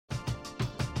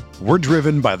We're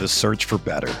driven by the search for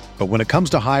better. But when it comes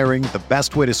to hiring, the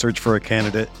best way to search for a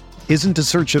candidate isn't to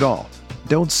search at all.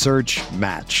 Don't search,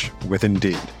 match with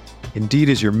Indeed. Indeed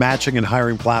is your matching and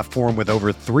hiring platform with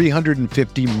over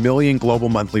 350 million global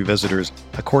monthly visitors,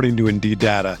 according to Indeed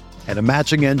data, and a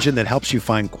matching engine that helps you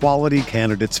find quality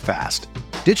candidates fast.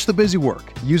 Ditch the busy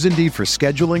work. Use Indeed for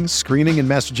scheduling, screening, and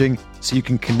messaging so you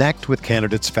can connect with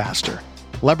candidates faster.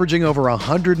 Leveraging over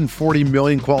 140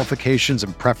 million qualifications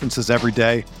and preferences every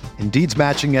day, Indeed's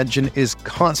matching engine is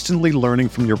constantly learning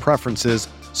from your preferences,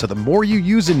 so the more you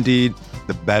use Indeed,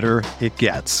 the better it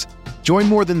gets. Join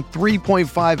more than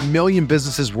 3.5 million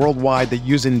businesses worldwide that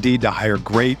use Indeed to hire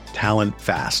great talent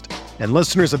fast. And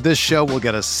listeners of this show will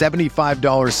get a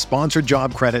 $75 sponsored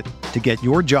job credit to get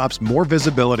your jobs more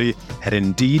visibility at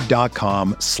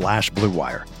Indeed.com/Blue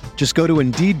Wire. Just go to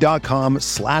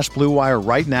Indeed.com/Blue Wire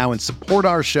right now and support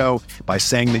our show by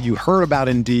saying that you heard about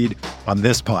Indeed on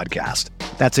this podcast.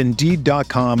 That's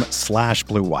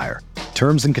Indeed.com/Blue Wire.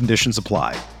 Terms and conditions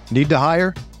apply. Need to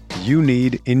hire? You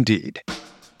need Indeed.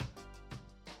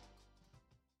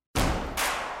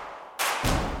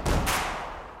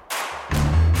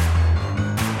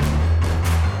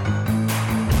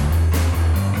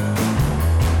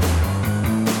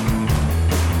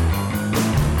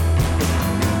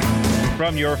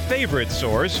 From your favorite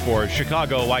source for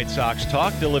Chicago White Sox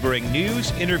talk, delivering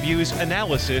news, interviews,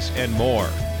 analysis, and more.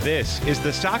 This is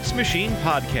the Sox Machine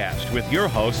Podcast with your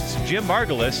hosts, Jim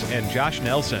Margulis and Josh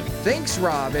Nelson. Thanks,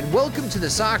 Rob, and welcome to the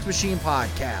Sox Machine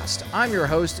Podcast. I'm your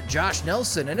host, Josh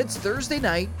Nelson, and it's Thursday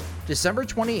night, December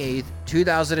 28th,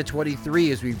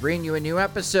 2023, as we bring you a new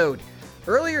episode.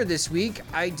 Earlier this week,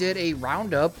 I did a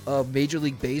roundup of Major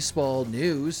League Baseball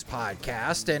news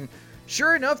podcast, and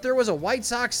sure enough, there was a White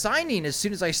Sox signing as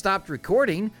soon as I stopped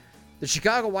recording. The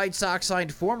Chicago White Sox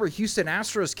signed former Houston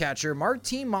Astros catcher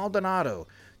Martin Maldonado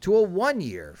to a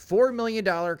one-year, $4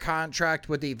 million contract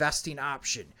with a vesting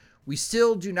option. We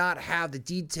still do not have the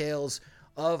details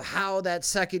of how that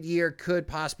second year could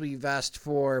possibly vest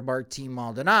for Martin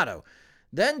Maldonado.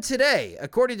 Then today,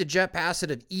 according to Jeff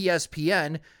Bassett of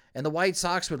ESPN, and the White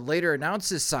Sox would later announce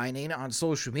this signing on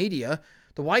social media,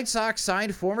 the White Sox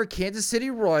signed former Kansas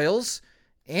City Royals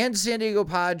and San Diego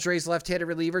Padres left-handed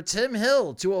reliever Tim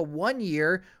Hill to a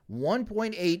one-year,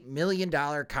 $1.8 million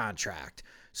contract.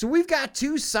 So we've got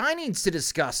two signings to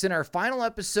discuss in our final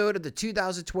episode of the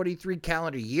 2023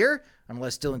 calendar year,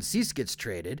 unless Dylan Cease gets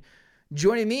traded.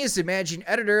 Joining me is the managing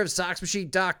editor of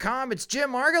SoxMachine.com. It's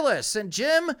Jim Margulis. And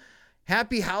Jim,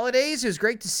 happy holidays. It was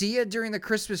great to see you during the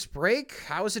Christmas break.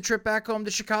 How was the trip back home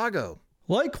to Chicago?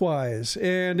 Likewise,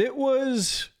 and it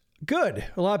was good.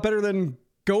 A lot better than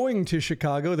going to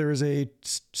Chicago. There was a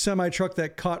semi-truck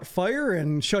that caught fire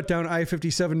and shut down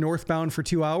I-57 northbound for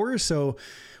 2 hours, so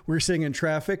we were sitting in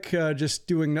traffic, just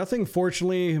doing nothing.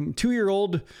 Fortunately,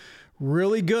 2-year-old,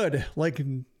 really good. Like,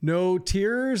 no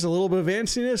tears, a little bit of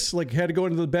antsiness, like had to go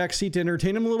into the back seat to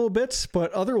entertain him a little bit,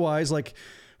 but otherwise, like,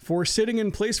 for sitting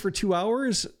in place for 2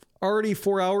 hours, already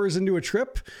 4 hours into a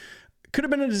trip, could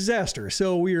have been a disaster.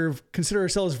 So we consider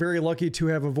ourselves very lucky to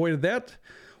have avoided that.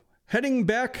 Heading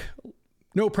back,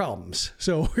 no problems.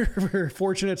 So we're very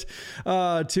fortunate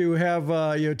to have,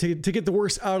 to get the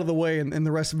worst out of the way and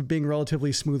the rest of it being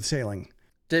relatively smooth sailing.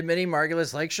 Did Mini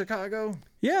Margulis like Chicago?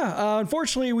 Yeah,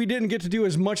 unfortunately, we didn't get to do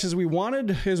as much as we wanted.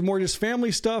 It was more just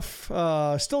family stuff.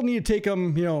 Still need to take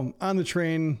them, on the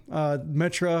train,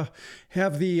 Metra.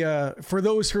 Have the, for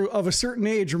those who of a certain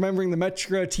age, remembering the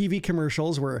Metra TV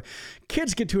commercials where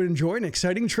kids get to enjoy an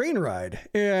exciting train ride.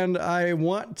 And I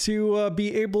want to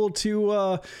be able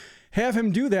to have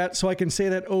him do that so I can say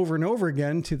that over and over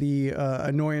again to the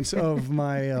annoyance of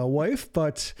my wife,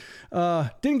 but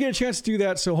didn't get a chance to do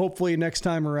that. So hopefully next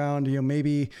time around,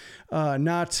 maybe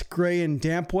not gray and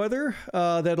damp weather,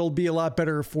 that'll be a lot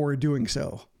better for doing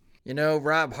so.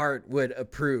 Rob Hart would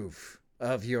approve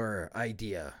of your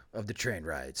idea of the train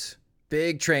rides.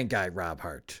 Big train guy, Rob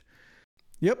Hart.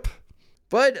 Yep.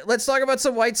 But let's talk about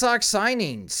some White Sox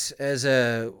signings as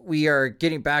we are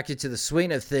getting back into the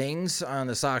swing of things on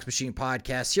the Sox Machine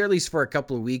Podcast here, at least for a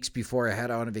couple of weeks before I head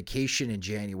on a vacation in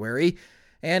January.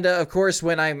 And, of course,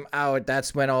 when I'm out,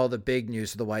 that's when all the big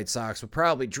news of the White Sox will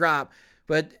probably drop.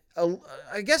 But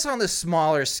I guess on the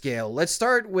smaller scale, let's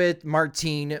start with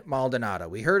Martin Maldonado.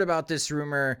 We heard about this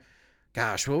rumor,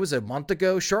 what was it, a month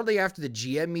ago? Shortly after the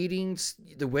GM meetings,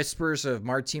 the whispers of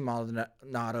Martin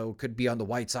Maldonado could be on the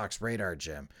White Sox radar,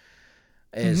 Jim,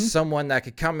 as someone that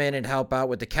could come in and help out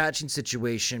with the catching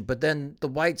situation. But then the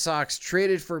White Sox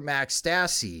traded for Max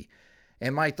Stassi.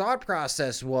 And my thought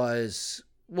process was,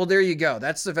 well, there you go.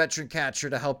 That's the veteran catcher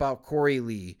to help out Corey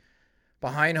Lee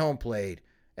behind home plate.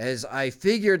 as I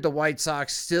figured the White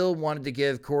Sox still wanted to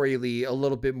give Corey Lee a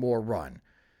little bit more run.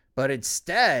 But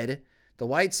instead, the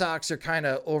White Sox are kind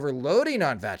of overloading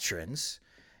on veterans.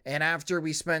 And after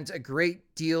we spent a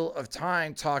great deal of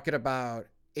time talking about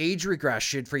age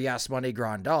regression for Yasmani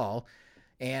Grandal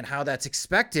and how that's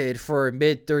expected for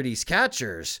mid-30s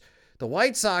catchers, the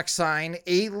White Sox sign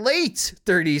a late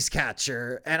 30s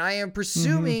catcher. And I am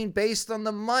presuming, based on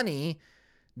the money,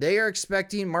 they are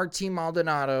expecting Martin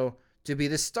Maldonado to be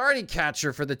the starting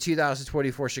catcher for the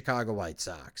 2024 Chicago White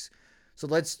Sox. So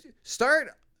let's start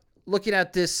looking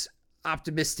at this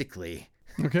optimistically.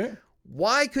 Okay.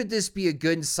 Why could this be a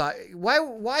good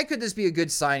why could this be a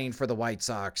good signing for the White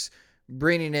Sox,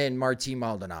 bringing in Martin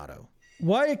Maldonado?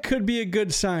 Why it could be a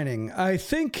good signing? I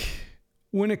think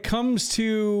when it comes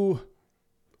to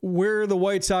where the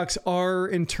White Sox are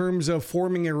in terms of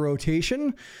forming a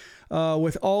rotation,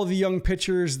 with all the young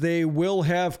pitchers they will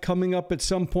have coming up at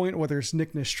some point, whether it's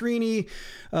Nick Nastrini,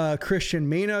 Christian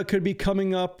Mena could be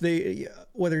coming up.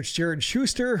 Whether it's Jared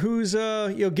Schuster, who's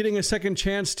getting a second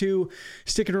chance to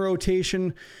stick in a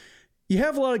rotation. You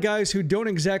have a lot of guys who don't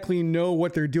exactly know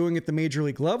what they're doing at the major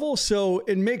league level, so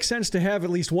it makes sense to have at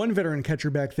least one veteran catcher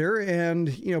back there,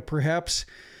 and perhaps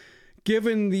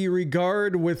given the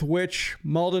regard with which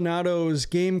Maldonado's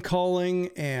game calling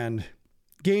and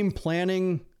game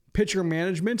planning, pitcher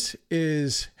management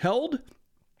is held,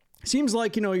 seems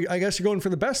like, I guess you're going for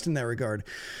the best in that regard.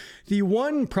 The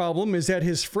one problem is that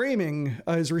his framing,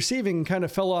 his receiving kind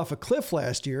of fell off a cliff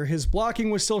last year. His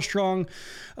blocking was still strong,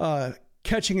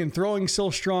 catching and throwing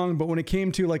still strong, but when it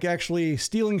came to like actually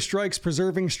stealing strikes,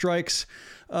 preserving strikes,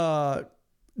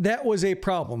 that was a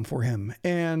problem for him.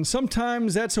 And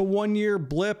sometimes that's a 1-year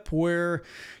blip where,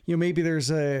 maybe there's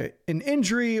an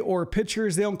injury or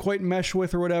pitchers they don't quite mesh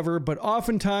with or whatever. But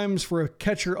oftentimes for a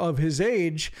catcher of his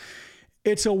age,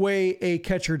 it's a way a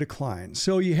catcher declines.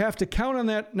 So you have to count on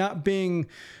that not being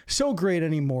so great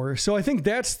anymore. So I think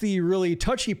that's the really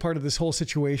touchy part of this whole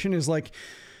situation is like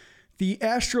the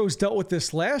Astros dealt with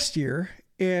this last year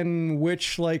in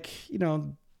which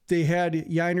they had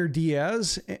Yainer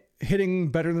Diaz hitting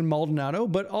better than Maldonado,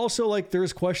 but also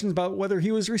there's questions about whether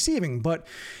he was receiving. But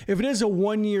if it is a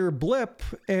 1-year blip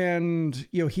and,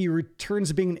 he returns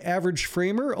to being an average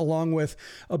framer along with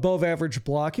above average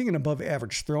blocking and above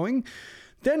average throwing,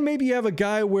 then maybe you have a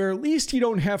guy where at least you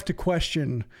don't have to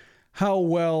question how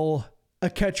well a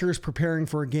catcher is preparing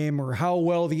for a game or how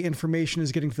well the information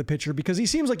is getting to the pitcher, because he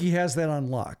seems like he has that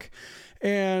on lock.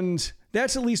 And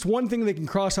that's at least one thing they can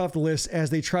cross off the list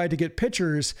as they try to get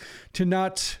pitchers to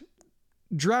not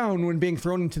drown when being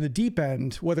thrown into the deep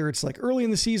end, whether it's early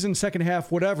in the season, second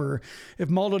half, whatever. If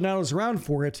Maldonado's around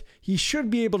for it, he should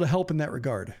be able to help in that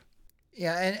regard.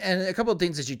 Yeah, and a couple of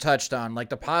things that you touched on, like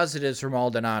the positives for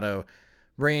Maldonado,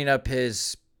 bringing up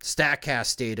his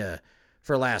StatCast data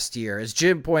for last year. As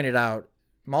Jim pointed out,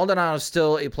 Maldonado's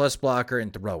still a plus blocker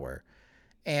and thrower.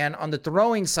 And on the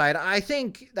throwing side, I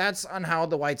think that's on how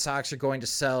the White Sox are going to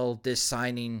sell this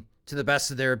signing to the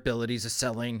best of their abilities of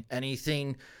selling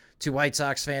anything to White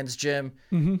Sox fans, Jim,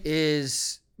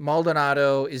 is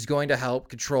Maldonado is going to help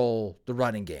control the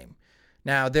running game.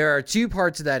 Now, there are two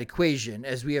parts of that equation,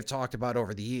 as we have talked about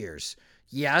over the years.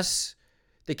 Yes,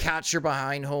 the catcher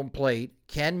behind home plate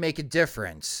can make a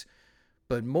difference,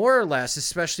 but more or less,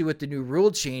 especially with the new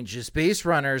rule changes, base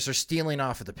runners are stealing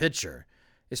off of the pitcher,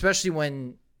 especially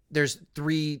when there's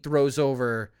 3 throws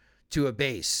over to a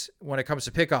base when it comes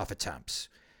to pickoff attempts.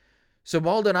 So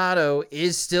Maldonado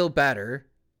is still better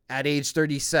at age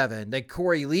 37 that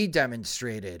Corey Lee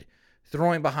demonstrated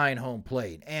throwing behind home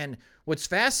plate. And what's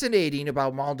fascinating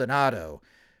about Maldonado,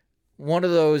 one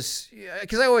of those,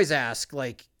 because I always ask,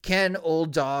 can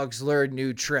old dogs learn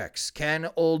new tricks? Can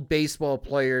old baseball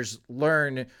players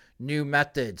learn new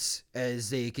methods as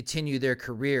they continue their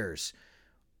careers?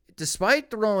 Despite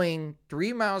throwing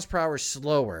 3 miles per hour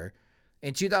slower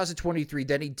in 2023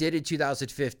 than he did in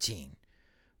 2015,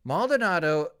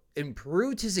 Maldonado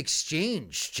improved his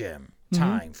exchange, Jim,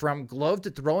 time from glove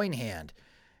to throwing hand.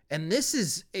 And this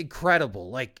is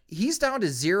incredible. He's down to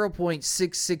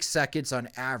 0.66 seconds on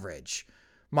average.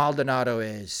 Maldonado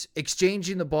is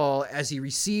exchanging the ball as he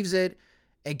receives it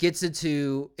and gets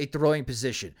into a throwing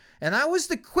position. And that was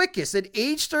the quickest at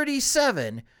age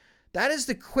 37. That is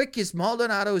the quickest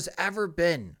Maldonado's ever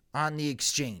been on the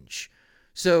exchange.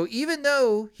 So even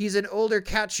though he's an older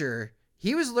catcher,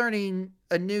 he was learning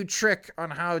a new trick on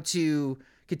how to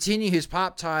continue his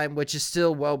pop time, which is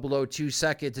still well below 2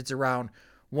 seconds. It's around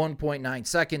 1.9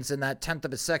 seconds, and that 1/10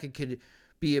 of a second could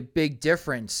be a big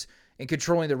difference in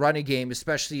controlling the running game,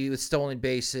 especially with stolen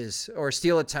bases or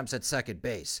steal attempts at second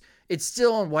base. It's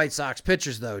still on White Sox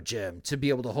pitchers, though, Jim, to be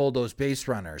able to hold those base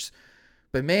runners.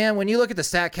 But, man, when you look at the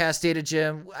StatCast data,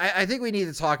 Jim, I think we need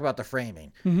to talk about the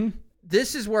framing. Mm-hmm.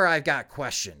 This is where I've got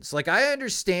questions. Like, I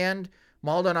understand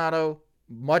Maldonado,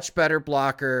 much better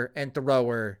blocker and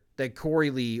thrower than Corey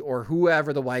Lee or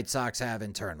whoever the White Sox have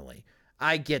internally.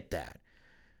 I get that.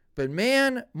 But,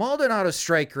 man, Maldonado's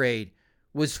strike rate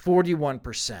was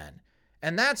 41%.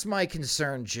 And that's my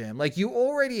concern, Jim. Like, you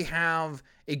already have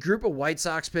a group of White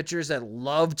Sox pitchers that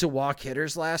loved to walk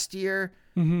hitters last year.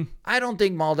 Mm-hmm. I don't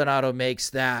think Maldonado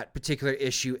makes that particular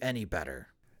issue any better.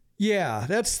 Yeah,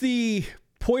 that's the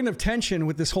point of tension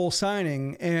with this whole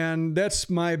signing. And that's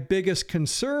my biggest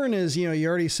concern is, you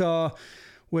already saw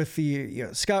with the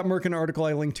Scott Merkin article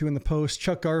I linked to in the post,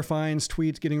 Chuck Garfine's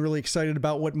tweets getting really excited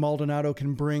about what Maldonado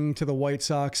can bring to the White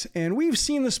Sox. And we've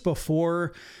seen this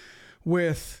before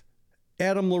with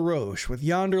Adam LaRoche, with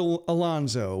Yonder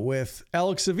Alonso, with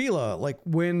Alex Avila, like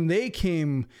when they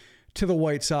came to the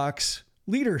White Sox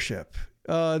leadership.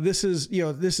 This is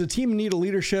a team in need of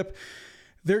leadership.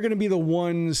 They're going to be the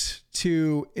ones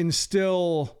to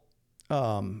instill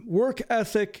work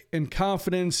ethic and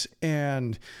confidence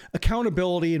and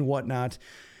accountability and whatnot.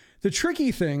 The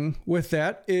tricky thing with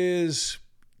that is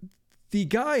the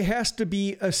guy has to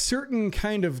be a certain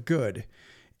kind of good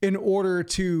in order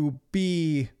to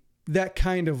be that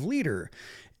kind of leader.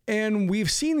 And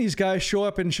we've seen these guys show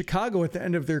up in Chicago at the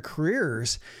end of their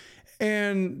careers,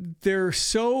 and they're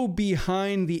so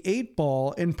behind the eight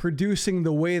ball in producing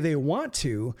the way they want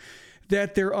to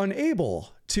that they're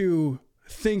unable to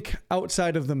think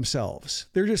outside of themselves.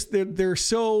 They're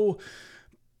so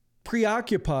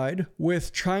preoccupied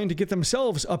with trying to get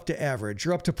themselves up to average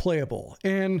or up to playable.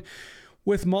 And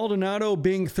with Maldonado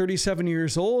being 37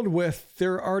 years old, with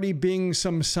there already being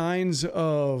some signs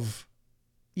of,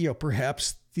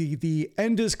 perhaps the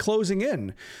end is closing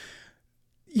in,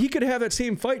 he could have that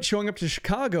same fight showing up to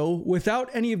Chicago without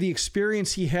any of the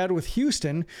experience he had with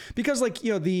Houston, because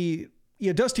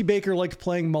Dusty Baker liked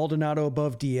playing Maldonado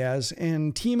above Diaz,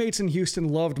 and teammates in Houston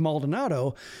loved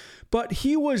Maldonado, but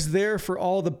he was there for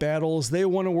all the battles. They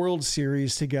won a World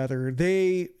Series together.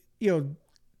 They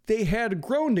had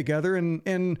grown together,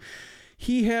 and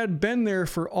he had been there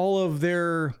for all of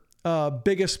their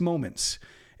biggest moments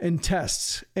and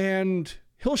tests. And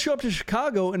he'll show up to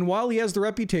Chicago, and while he has the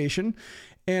reputation,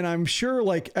 and I'm sure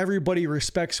like everybody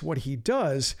respects what he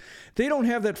does, they don't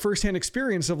have that firsthand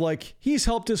experience of like, he's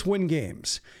helped us win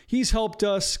games. He's helped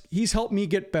me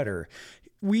get better.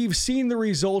 We've seen the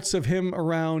results of him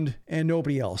around and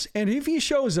nobody else. And if he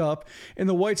shows up and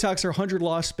the White Sox are 100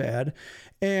 loss bad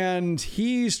and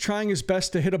he's trying his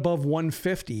best to hit above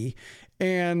 150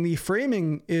 and the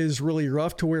framing is really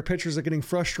rough to where pitchers are getting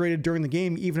frustrated during the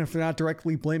game, even if they're not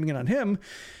directly blaming it on him,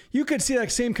 you could see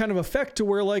that same kind of effect to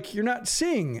where like you're not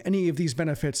seeing any of these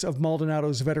benefits of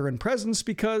Maldonado's veteran presence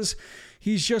because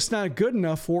he's just not good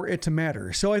enough for it to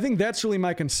matter. So I think that's really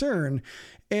my concern.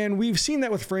 And we've seen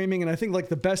that with framing. And I think like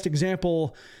the best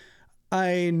example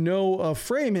I know of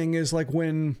framing is like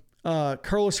when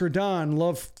Carlos Rodon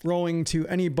loved throwing to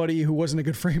anybody who wasn't a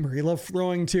good framer. He loved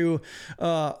throwing to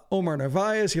Omar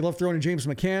Narvaez. He loved throwing to James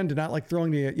McCann. Did not like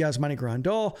throwing to Yasmani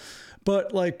Grandal.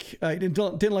 But like, I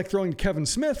didn't like throwing to Kevin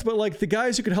Smith. But like the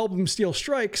guys who could help him steal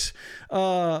strikes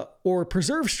or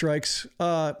preserve strikes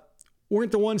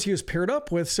weren't the ones he was paired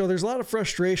up with. So there's a lot of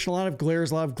frustration, a lot of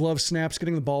glares, a lot of glove snaps,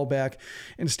 getting the ball back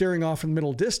and staring off in the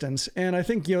middle distance. And I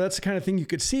think, that's the kind of thing you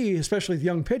could see, especially with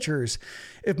young pitchers,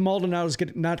 if Maldonado's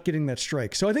not getting that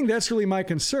strike. So I think that's really my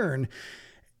concern.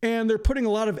 And they're putting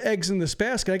a lot of eggs in this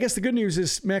basket. I guess the good news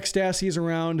is Max Stassi is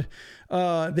around.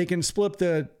 They can split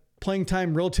the playing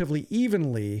time relatively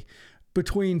evenly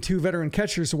between two veteran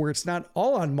catchers where it's not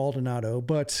all on Maldonado,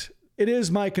 but it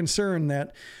is my concern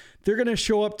that they're going to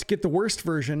show up to get the worst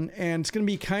version, and it's going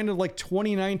to be kind of like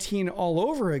 2019 all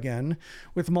over again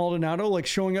with Maldonado, like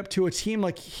showing up to a team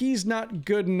like he's not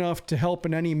good enough to help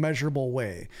in any measurable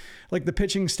way. Like the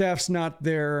pitching staff's not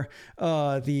there.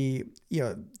 The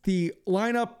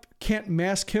lineup can't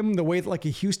mask him the way that like a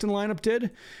Houston lineup did.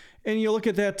 And you look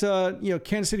at that,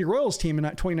 Kansas City Royals team in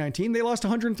 2019, they lost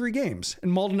 103 games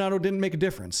and Maldonado didn't make a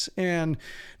difference. And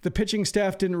the pitching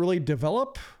staff didn't really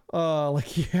develop.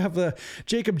 Like you have the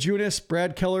Jacob Junis,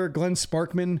 Brad Keller, Glenn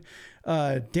Sparkman,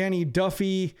 Danny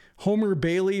Duffy, Homer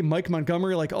Bailey, Mike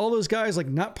Montgomery, like all those guys, like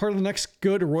not part of the next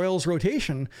good Royals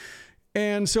rotation.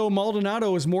 And so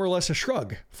Maldonado is more or less a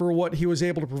shrug for what he was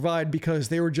able to provide because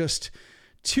they were just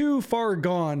too far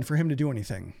gone for him to do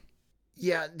anything.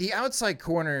 Yeah, the outside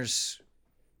corners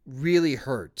really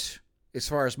hurt as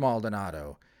far as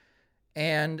Maldonado.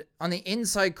 And on the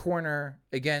inside corner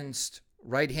against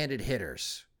right-handed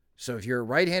hitters, So if you're a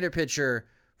right-handed pitcher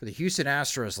for the Houston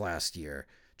Astros last year,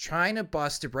 trying to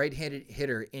bust a right-handed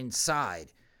hitter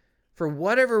inside, for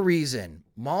whatever reason,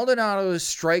 Maldonado's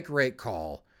strike rate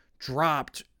call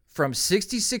dropped from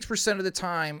 66% of the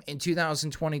time in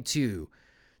 2022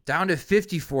 down to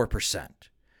 54%.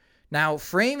 Now,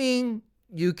 framing,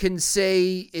 you can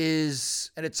say,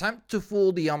 is an attempt to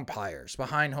fool the umpires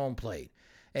behind home plate.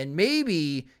 And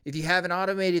maybe if you have an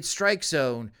automated strike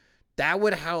zone, that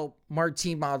would help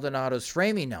Martin Maldonado's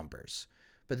framing numbers.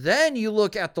 But then you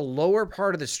look at the lower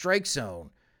part of the strike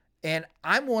zone, and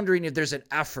I'm wondering if there's an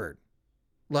effort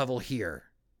level here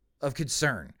of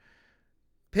concern.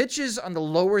 Pitches on the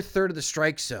lower third of the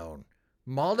strike zone,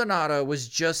 Maldonado was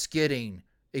just getting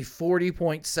a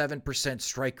 40.7%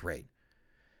 strike rate.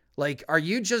 Like, are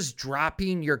you just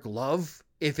dropping your glove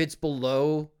if it's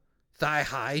below thigh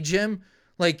high, Jim?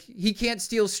 Like, he can't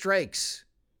steal strikes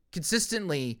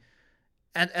consistently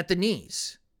at the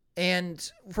knees.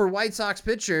 And for White Sox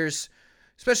pitchers,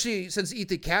 especially since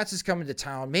Ethan Katz is coming to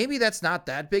town, maybe that's not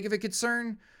that big of a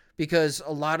concern because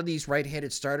a lot of these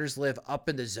right-handed starters live up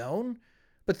in the zone.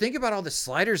 But think about all the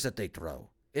sliders that they throw,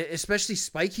 especially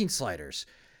spiking sliders.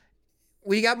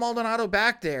 We got Maldonado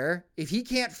back there. If he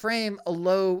can't frame a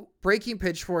low breaking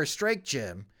pitch for a strike,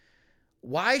 Jim,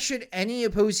 why should any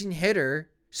opposing hitter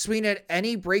swing at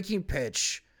any breaking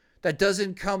pitch that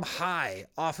doesn't come high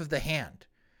off of the hand?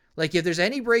 Like, if there's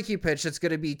any breaking pitch that's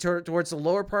going to be towards the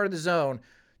lower part of the zone,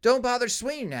 don't bother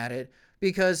swinging at it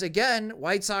because, again,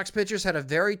 White Sox pitchers had a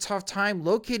very tough time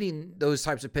locating those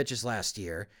types of pitches last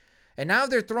year. And now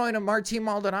they're throwing a Martin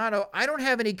Maldonado. I don't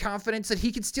have any confidence that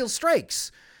he can steal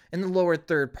strikes in the lower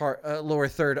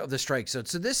third of the strike zone.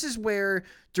 So this is where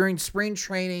during spring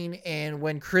training and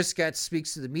when Chris Getz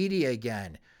speaks to the media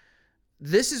again,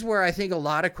 this is where I think a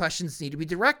lot of questions need to be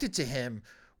directed to him.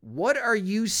 What are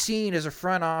you seeing as a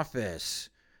front office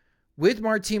with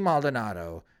Martin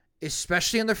Maldonado,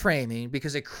 especially in the framing,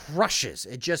 because it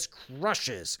just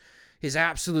crushes his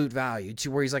absolute value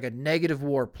to where he's like a negative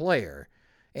WAR player.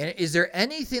 And is there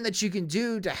anything that you can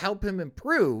do to help him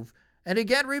improve? And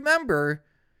again, remember,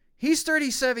 he's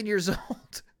 37 years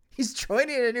old. He's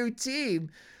joining a new team.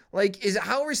 Like,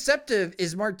 how receptive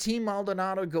is Martin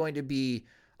Maldonado going to be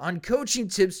on coaching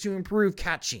tips to improve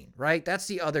catching, right? That's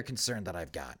the other concern that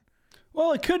I've got.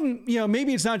 Well, it couldn't,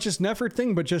 maybe it's not just an effort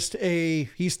thing, but just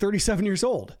he's 37 years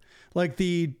old. Like,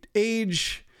 the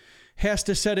age has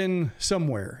to set in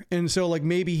somewhere. And so, like,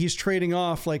 maybe he's trading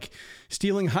off, like,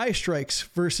 stealing high strikes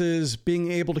versus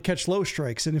being able to catch low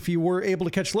strikes. And if he were able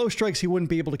to catch low strikes, he wouldn't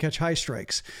be able to catch high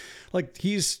strikes. Like,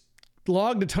 he's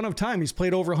logged a ton of time. He's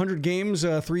played over 100 games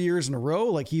 3 years in a row.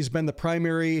 Like, he's been the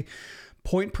primary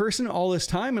point person all this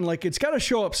time. And, like, it's got to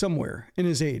show up somewhere in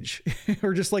his age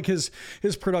or just like his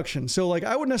production. So, like,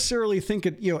 I would necessarily think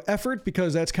it, effort,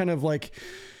 because that's kind of like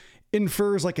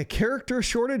infers like a character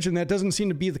shortage, and that doesn't seem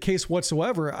to be the case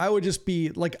whatsoever. I would just be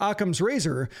like Occam's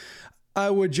razor. I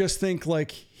would just think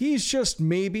like he's just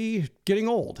maybe getting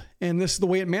old, and this is the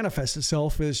way it manifests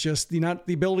itself, is just the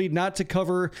ability not to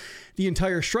cover the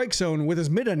entire strike zone with his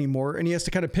mitt anymore, and he has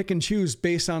to kind of pick and choose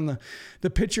based on the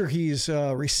pitcher he's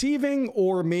receiving,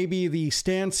 or maybe the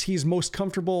stance he's most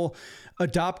comfortable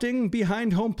adopting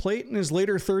behind home plate in his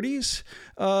later 30s.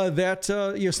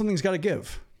 Something's got to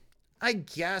give. I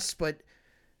guess, but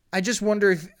I just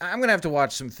wonder if I'm going to have to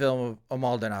watch some film of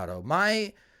Maldonado.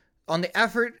 On the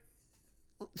effort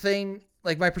thing,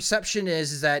 like, my perception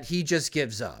is that he just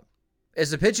gives up. As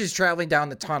the pitch is traveling down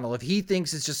the tunnel, if he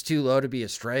thinks it's just too low to be a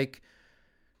strike,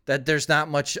 that there's not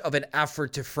much of an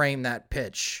effort to frame that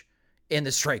pitch in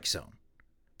the strike zone.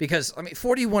 Because,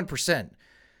 41%,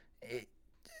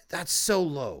 that's so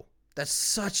low. That's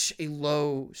such a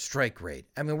low strike rate.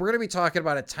 We're going to be talking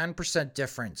about a 10%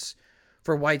 difference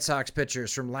for White Sox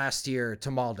pitchers from last year to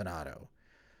Maldonado.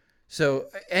 So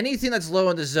anything that's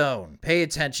low in the zone, pay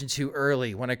attention to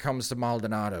early when it comes to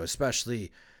Maldonado,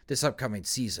 especially this upcoming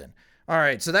season. All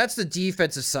right, so that's the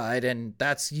defensive side, and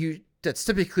that's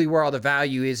typically where all the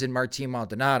value is in Martin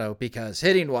Maldonado, because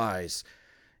hitting-wise,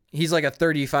 he's like a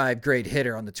 35 grade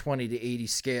hitter on the 20 to 80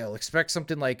 scale. Expect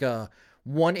something like a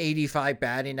 185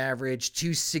 batting average,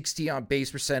 260 on base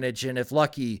percentage, and if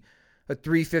lucky, a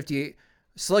 350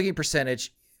 slugging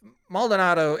percentage.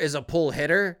 Maldonado is a pull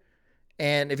hitter,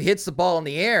 and if he hits the ball in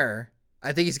the air,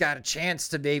 I think he's got a chance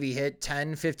to maybe hit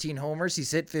 10, 15 homers.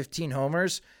 He's hit 15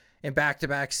 homers in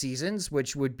back-to-back seasons,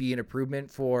 which would be an improvement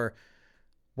for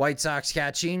White Sox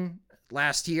catching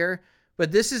last year.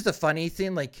 But this is the funny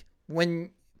thing, like,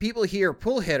 when people hear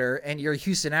pull hitter and you're a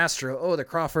Houston Astro, the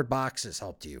Crawford boxes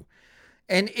helped you.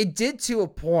 And it did to a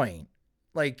point.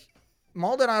 Like,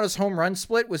 Maldonado's home run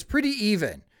split was pretty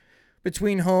even.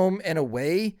 between home and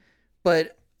away,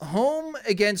 but home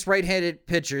against right-handed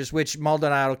pitchers, which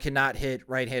Maldonado cannot hit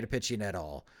right-handed pitching at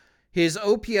all. His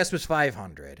OPS was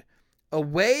 500.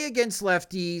 Away against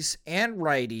lefties and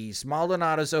righties,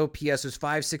 Maldonado's OPS was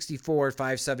 564,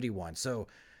 571. So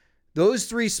those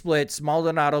three splits,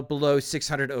 Maldonado below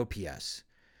 600 OPS.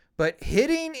 But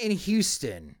hitting in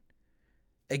Houston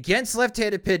against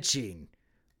left-handed pitching,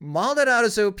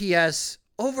 Maldonado's OPS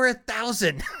over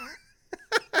 1,000.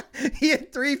 He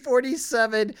had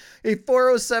 347, a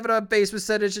 407 on base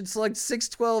percentage, and slugged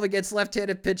 612 against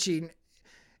left-handed pitching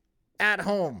at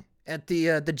home at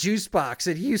the juice box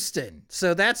in Houston.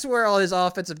 So that's where all his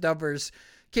offensive numbers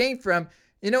came from.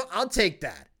 I'll take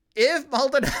that. If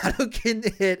Maldonado can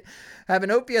have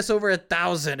an OPS over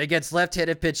 1,000 against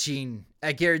left-handed pitching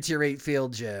at Guarantee Rate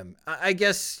Field, Jim, I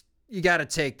guess you got to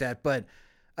take that. But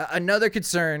another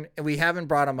concern, and we haven't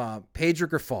brought him up, Pedro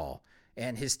Grifol,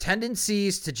 and his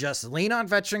tendencies to just lean on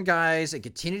veteran guys and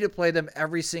continue to play them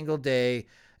every single day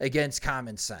against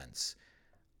common sense.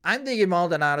 I'm thinking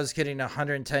Maldonado's getting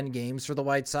 110 games for the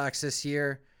White Sox this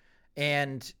year.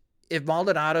 And if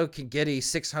Maldonado can get a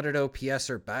 600 OPS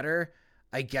or better,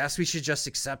 I guess we should just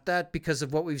accept that because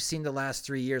of what we've seen the last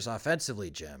 3 years offensively,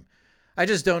 Jim. I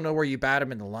just don't know where you bat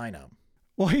him in the lineup.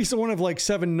 Well, he's one of like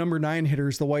 7 number 9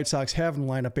 hitters the White Sox have in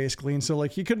the lineup, basically. And so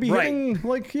like he could be hitting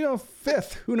like,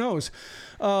 5th. Who knows?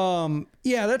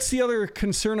 Yeah, that's the other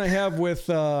concern I have with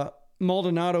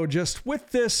Maldonado just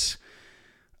with this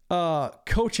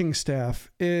coaching staff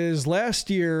is last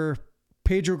year,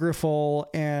 Pedro Grifol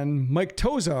and Mike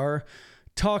Tozar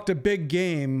talked a big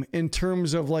game in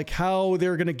terms of like how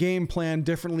they're going to game plan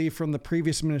differently from the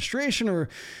previous administration, or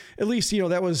at least,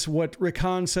 that was what Rick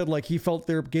Hahn said. Like he felt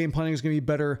their game planning is going to be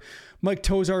better. Mike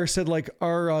Tozar said like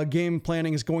our game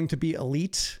planning is going to be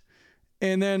elite.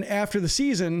 And then after the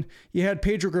season, you had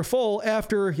Pedro Grifol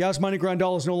after Yasmani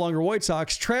Grandal is no longer White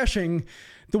Sox trashing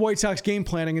the White Sox game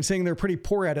planning and saying they're pretty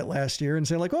poor at it last year and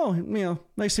saying like, oh,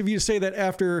 nice of you to say that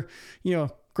after,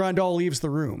 Grandal leaves the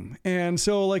room. And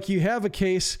so like you have a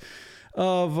case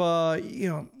of,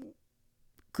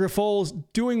 Grifol's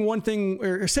doing one thing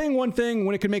or saying one thing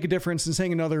when it could make a difference and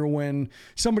saying another when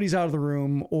somebody's out of the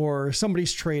room or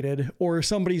somebody's traded or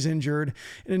somebody's injured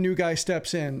and a new guy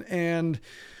steps in. And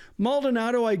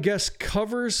Maldonado, I guess,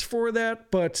 covers for that,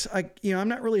 but I'm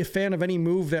not really a fan of any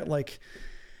move that like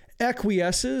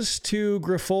acquiesces to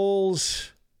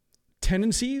Grifol's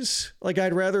tendencies. Like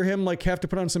I'd rather him like have to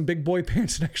put on some big boy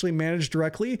pants and actually manage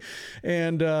directly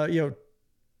and,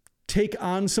 take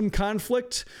on some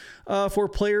conflict for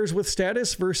players with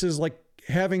status versus like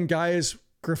having guys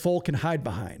Grifol can hide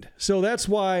behind. So that's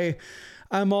why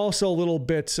I'm also a little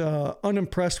bit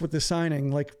unimpressed with the signing.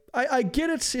 Like I get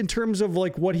it in terms of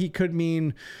like what he could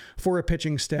mean for a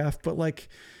pitching staff, but like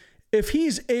if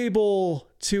he's able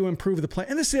to improve the plan,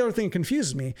 and this is the other thing that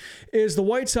confuses me, is the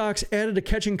White Sox added a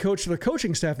catching coach to their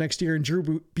coaching staff next year in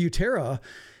Drew Butera.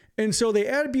 And so they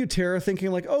added Butera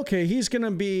thinking like, okay, he's going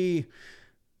to be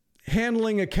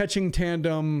handling a catching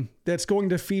tandem that's going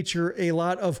to feature a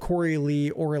lot of Corey Lee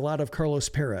or a lot of Carlos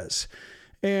Perez.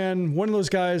 And one of those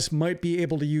guys might be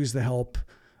able to use the help.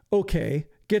 Okay,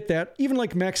 get that. Even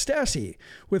like Max Stassi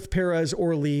with Perez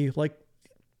or Lee, like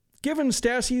given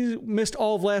Stassi missed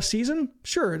all of last season,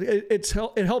 sure,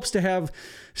 it helps to have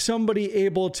somebody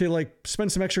able to like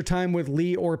spend some extra time with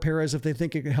Lee or Perez if they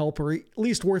think it can help or at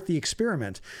least worth the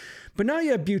experiment. But now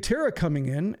you have Butera coming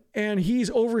in and he's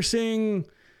overseeing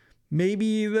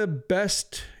maybe the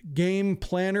best game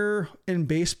planner in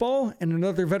baseball and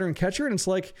another veteran catcher. And it's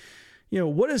like,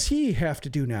 what does he have to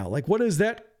do now? Like, what does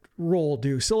that role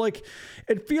do? So like,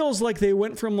 it feels like they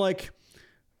went from like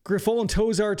Grifol and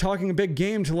Tozar talking a big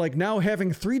game to like now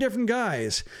having 3 different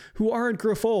guys who aren't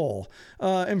Grifol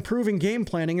improving game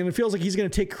planning. And it feels like he's going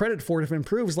to take credit for it if it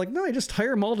improves. Like, no, I just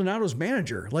hire Maldonado's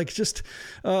manager. Like just,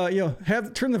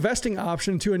 turn the vesting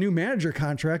option to a new manager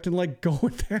contract and like go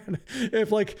with that.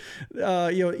 If like,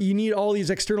 you need all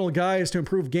these external guys to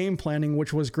improve game planning,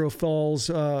 which was Grifol's,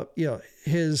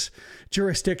 his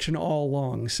jurisdiction all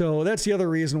along. So that's the other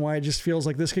reason why it just feels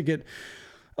like this could get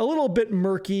a little bit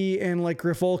murky and like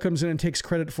Grifol comes in and takes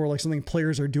credit for like something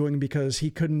players are doing because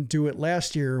he couldn't do it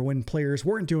last year when players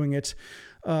weren't doing it.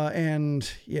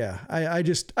 I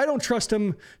don't trust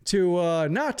him to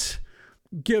not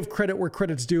give credit where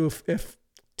credit's due if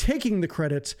taking the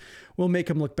credit will make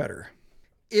him look better.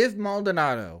 If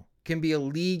Maldonado can be a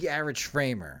league average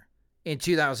framer in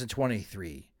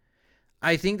 2023,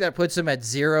 I think that puts him at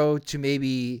 0 to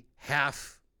maybe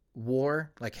half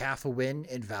WAR, like half a win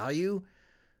in value.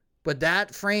 But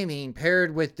that framing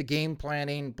paired with the game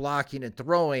planning, blocking, and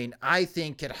throwing, I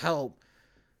think could help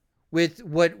with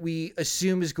what we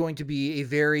assume is going to be a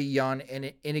very young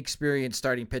and inexperienced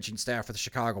starting pitching staff for the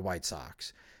Chicago White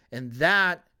Sox. And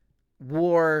that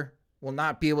WAR will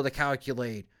not be able to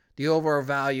calculate the overall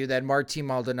value that Martin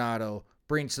Maldonado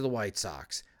brings to the White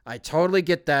Sox. I totally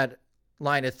get that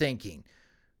line of thinking,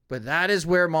 but that is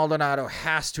where Maldonado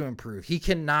has to improve. He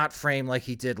cannot frame like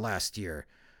he did last year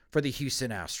for the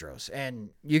Houston Astros. And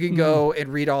you can go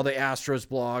and read all the Astros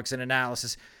blogs and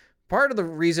analysis. Part of the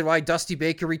reason why Dusty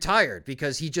Baker retired,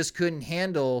 because he just couldn't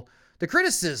handle the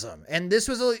criticism. And this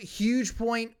was a huge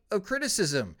point of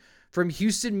criticism from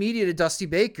Houston media to Dusty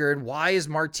Baker. And why is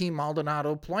Martin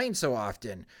Maldonado playing so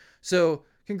often? So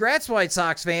congrats, White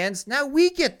Sox fans. Now we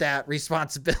get that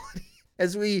responsibility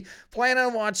as we plan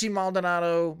on watching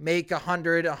Maldonado make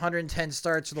 100, 110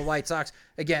 starts for the White Sox.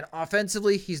 Again,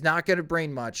 offensively, he's not going to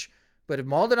bring much. But if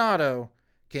Maldonado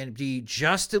can be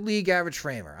just a league average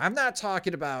framer, I'm not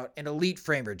talking about an elite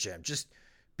framer, Jim. Just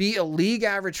be a league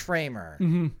average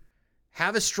framer.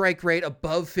 Have a strike rate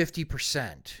above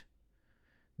 50%.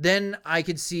 Then I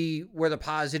can see where the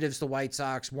positives the White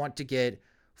Sox want to get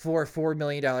for a $4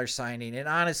 million signing. And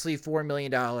honestly, $4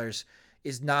 million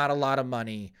is not a lot of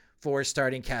money for a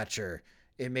starting catcher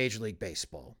in Major League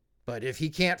Baseball. But if he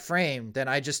can't frame, then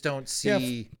I just don't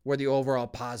see where the overall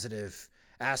positive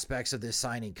aspects of this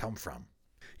signing come from.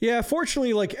 Yeah,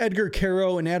 fortunately, like Edgar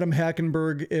Caro and Adam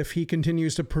Hackenberg, if he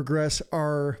continues to progress,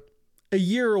 are a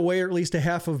year away, or at least a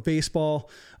half of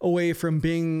baseball away from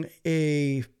being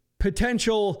a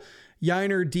potential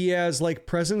Yainer Diaz-like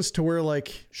presence, to where,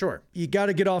 like, sure, you got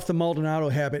to get off the Maldonado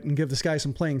habit and give this guy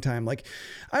some playing time. Like,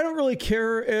 I don't really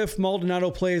care if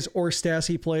Maldonado plays or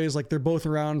Stassi plays. Like, they're both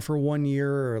around for 1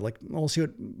 year, or like, we'll see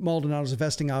what Maldonado's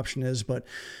vesting option is. But,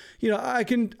 you know,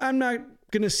 I'm not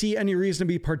going to see any reason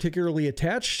to be particularly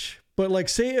attached. But, like,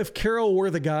 say if Carroll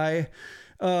were the guy,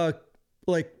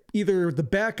 like either the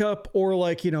backup or,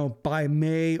 like, you know, by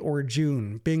May or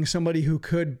June, being somebody who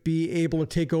could be able to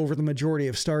take over the majority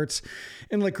of starts,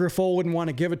 and like Grifol wouldn't want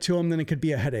to give it to him, then it could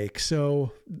be a headache.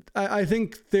 So I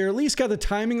think they're at least got the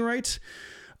timing right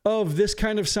of this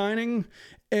kind of signing,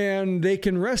 and they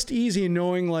can rest easy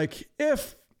knowing, like,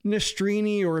 if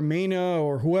Nestrini or Mena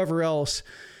or whoever else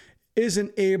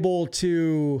isn't able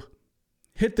to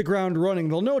hit the ground running,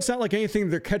 they'll know it's not like anything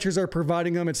their catchers are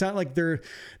providing them. It's not like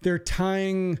they're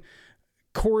tying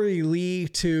Corey Lee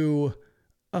to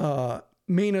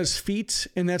Mena's feet,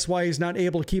 and that's why he's not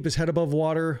able to keep his head above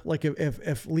water. Like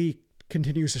if Lee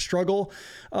continues to struggle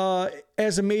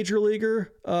as a major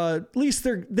leaguer, at least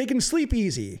they can sleep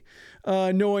easy,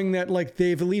 knowing that, like,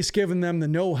 they've at least given them the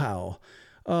know-how.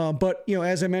 But, you know,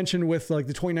 as I mentioned with, like,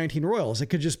 the 2019 Royals, it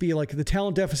could just be like the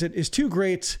talent deficit is too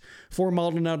great for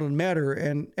Maldonado to matter.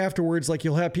 And afterwards, like,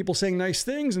 you'll have people saying nice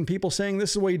things and people saying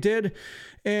this is what he did,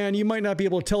 and you might not be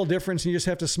able to tell a difference. And you just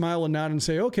have to smile and nod and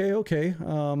say, okay.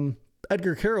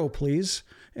 Edgar Caro, please.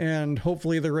 And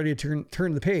hopefully they're ready to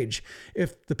turn the page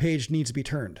if the page needs to be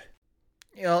turned.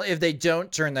 You know, if they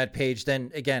don't turn that page,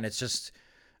 then again, it's just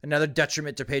another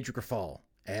detriment to Pedro Grifol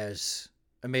as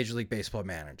a Major League Baseball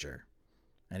manager.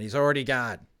 And he's already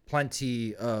got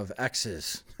plenty of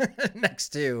X's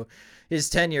next to his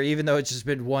tenure, even though it's just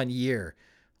been 1 year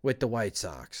with the White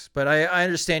Sox. But I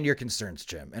understand your concerns,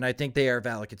 Jim, and I think they are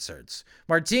valid concerns.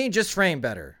 Martin, just frame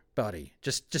better, buddy.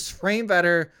 Just frame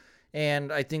better,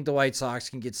 and I think the White Sox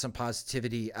can get some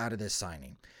positivity out of this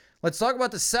signing. Let's talk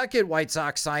about the second White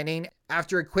Sox signing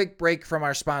after a quick break from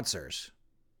our sponsors.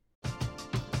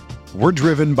 We're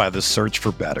driven by the search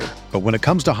for better. But when it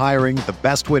comes to hiring, the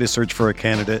best way to search for a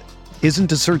candidate isn't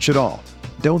to search at all.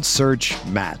 Don't search,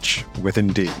 match with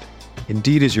Indeed.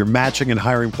 Indeed is your matching and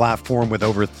hiring platform with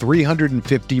over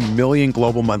 350 million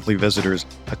global monthly visitors,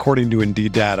 according to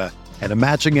Indeed data, and a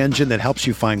matching engine that helps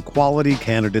you find quality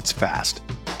candidates fast.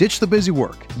 Ditch the busy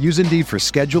work. Use Indeed for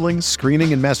scheduling,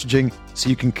 screening, and messaging so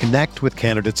you can connect with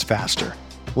candidates faster.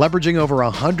 Leveraging over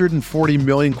 140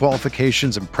 million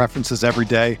qualifications and preferences every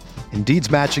day,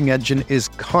 Indeed's matching engine is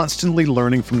constantly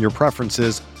learning from your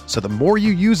preferences, so the more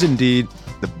you use Indeed,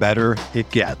 the better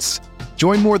it gets.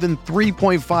 Join more than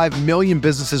 3.5 million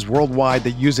businesses worldwide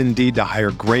that use Indeed to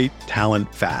hire great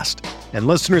talent fast. And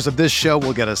listeners of this show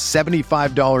will get a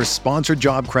 $75 sponsored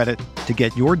job credit to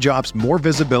get your jobs more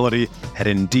visibility at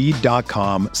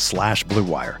Indeed.com/Blue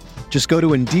Wire. Just go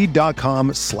to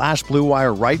Indeed.com/Blue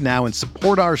Wire right now and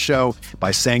support our show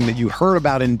by saying that you heard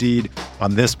about Indeed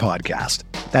on this podcast.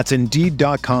 That's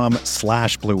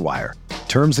Indeed.com/Blue Wire.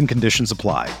 Terms and conditions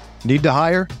apply. Need to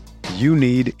hire? You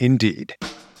need Indeed.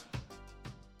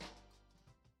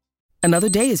 Another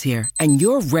day is here, and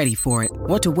you're ready for it.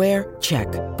 What to wear? Check.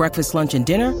 Breakfast, lunch, and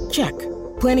dinner? Check.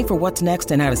 Planning for what's next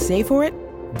and how to save for it?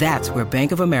 That's where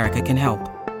Bank of America can help.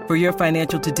 For your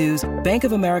financial to-dos, Bank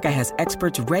of America has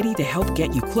experts ready to help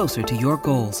get you closer to your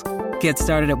goals. Get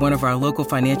started at one of our local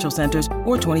financial centers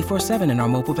or 24/7 in our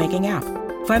mobile banking app.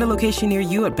 Find a location near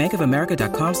you at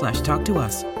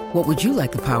bankofamerica.com/talktous. What would you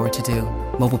like the power to do?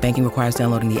 Mobile banking requires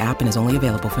downloading the app and is only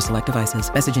available for select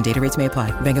devices. Message and data rates may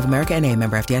apply. Bank of America N.A.,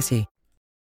 member FDIC.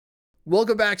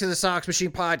 Welcome back to the Sox Machine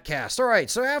Podcast. All right,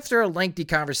 so after a lengthy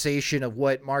conversation of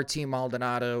what Martin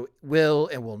Maldonado will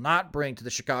and will not bring to the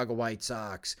Chicago White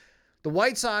Sox, the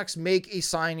White Sox make a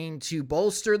signing to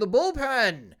bolster the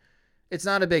bullpen. It's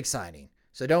not a big signing,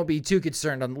 so don't be too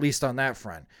concerned, at least on that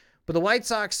front. But the White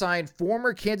Sox signed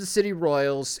former Kansas City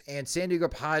Royals and San Diego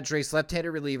Padres left-handed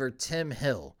reliever Tim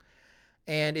Hill.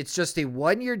 And it's just a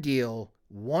one-year deal,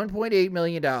 $1.8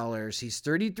 million. He's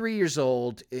 33 years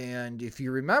old. And if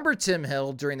you remember Tim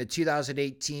Hill during the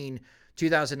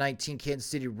 2018-2019 Kansas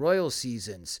City Royals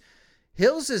seasons,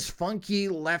 Hill's is funky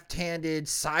left-handed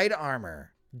side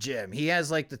armor, Jim. He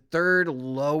has like the third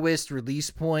lowest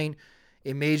release point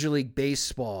in Major League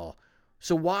Baseball.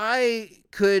 So why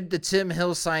could the Tim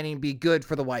Hill signing be good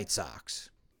for the White Sox?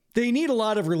 They need a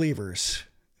lot of relievers.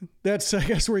 That's, I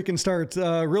guess, where you can start.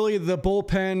 Really, the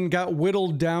bullpen got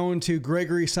whittled down to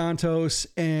Gregory Santos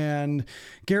and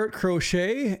Garrett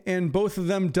Crochet, and both of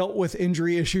them dealt with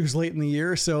injury issues late in the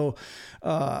year. So,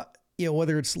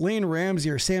 whether it's Lane Ramsey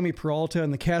or Sammy Peralta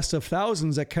and the cast of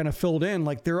thousands that kind of filled in,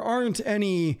 like there aren't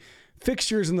any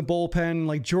fixtures in the bullpen.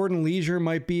 Like Jordan Leisure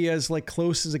might be as like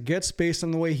close as it gets based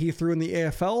on the way he threw in the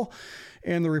AFL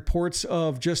and the reports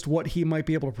of just what he might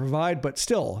be able to provide, but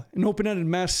still an open-ended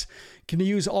mess. Can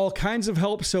use all kinds of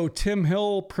help. So Tim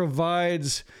Hill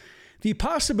provides the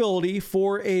possibility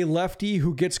for a lefty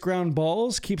who gets ground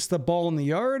balls, keeps the ball in the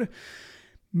yard,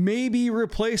 maybe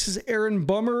replaces Aaron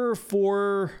Bummer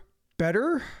for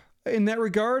better in that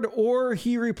regard, or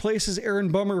he replaces Aaron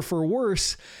Bummer for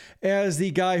worse as the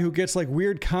guy who gets like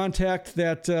weird contact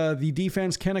that the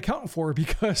defense can't account for,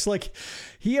 because like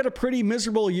he had a pretty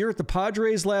miserable year at the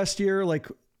Padres last year. Like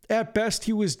at best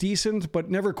he was decent, but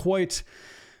never quite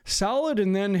solid,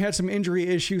 and then had some injury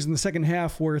issues in the second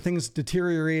half where things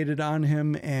deteriorated on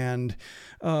him, and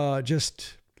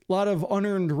just a lot of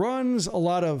unearned runs, a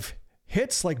lot of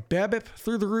hits like BABIP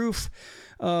through the roof,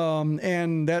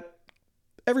 and that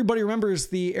everybody remembers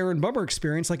the Aaron Bummer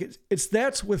experience. Like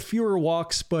that's with fewer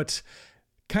walks, but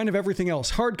kind of everything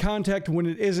else. Hard contact when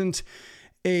it isn't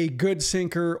a good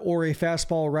sinker or a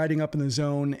fastball riding up in the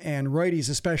zone, and righties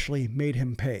especially made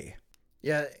him pay.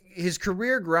 Yeah, his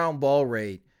career ground ball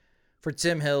rate for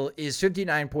Tim Hill is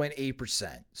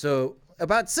 59.8%. So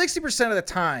about 60% of the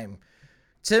time,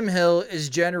 Tim Hill is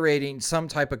generating some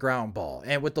type of ground ball.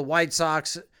 And with the White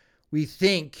Sox, we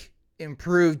think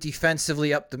improved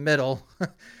defensively up the middle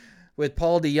with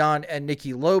Paul DeJong and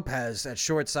Nicky Lopez at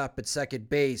shortstop at second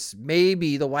base.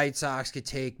 Maybe the White Sox could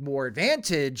take more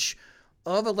advantage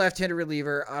of a left-handed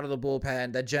reliever out of the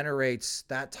bullpen that generates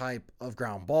that type of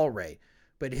ground ball rate.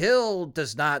 But Hill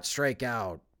does not strike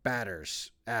out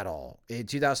batters at all. In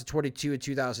 2022 and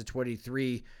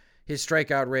 2023, his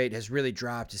strikeout rate has really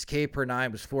dropped. His K per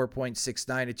nine was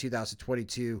 4.69 in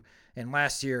 2022, and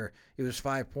last year it was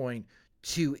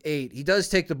 5.28. He does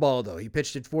take the ball, though. He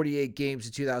pitched in 48 games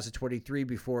in 2023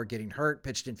 before getting hurt,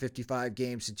 pitched in 55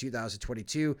 games in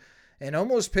 2022, and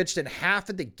almost pitched in half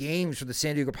of the games for the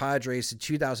San Diego Padres in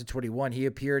 2021. He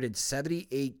appeared in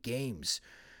 78 games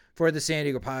for the San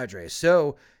Diego Padres.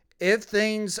 So if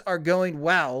things are going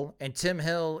well and Tim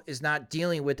Hill is not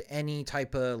dealing with any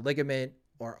type of ligament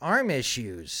or arm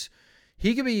issues,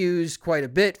 he could be used quite a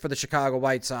bit for the Chicago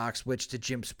White Sox, which, to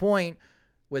Jim's point,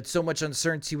 with so much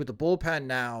uncertainty with the bullpen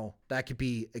now, that could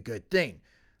be a good thing.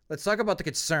 Let's talk about the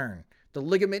concern, the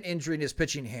ligament injury in his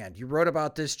pitching hand. You wrote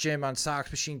about this, Jim, on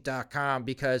SoxMachine.com,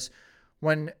 because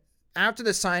after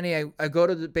the signing, I go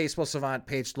to the Baseball Savant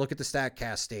page to look at the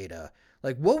StatCast data.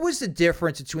 Like, what was the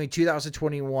difference between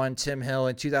 2021 Tim Hill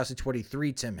and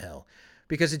 2023 Tim Hill?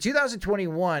 Because in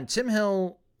 2021, Tim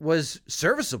Hill was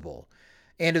serviceable.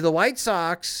 And if the White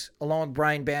Sox, along with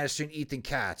Brian Bannister and Ethan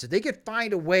Katz, if they could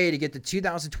find a way to get the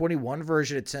 2021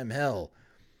 version of Tim Hill,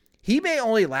 he may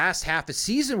only last half a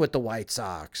season with the White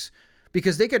Sox,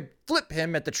 because they could flip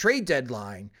him at the trade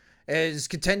deadline, as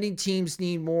contending teams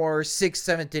need more 6th,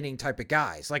 7th inning type of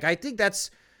guys. Like, I think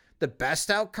that's the best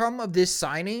outcome of this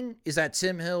signing, is that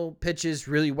Tim Hill pitches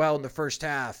really well in the first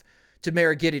half to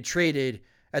merit getting traded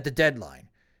at the deadline.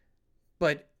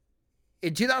 But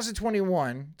in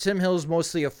 2021, Tim Hill is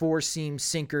mostly a four-seam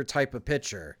sinker type of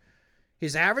pitcher.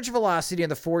 His average velocity on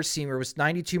the four-seamer was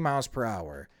 92 miles per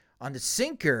hour. On the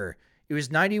sinker, it was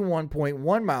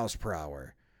 91.1 miles per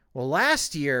hour. Well,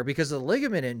 last year, because of the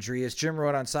ligament injury, as Jim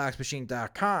wrote on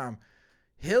SoxMachine.com,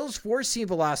 Hill's four-seam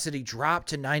velocity dropped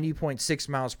to 90.6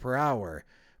 miles per hour,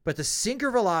 but the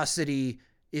sinker velocity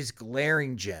is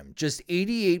glaring, Jim, just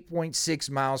 88.6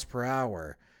 miles per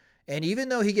hour. And even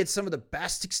though he gets some of the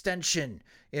best extension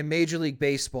in Major League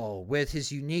Baseball with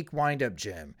his unique windup,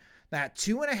 Jim, that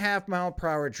 2.5 mile per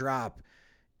hour drop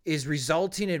is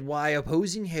resulting in why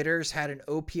opposing hitters had an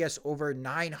OPS over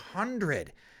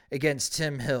 900 against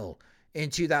Tim Hill in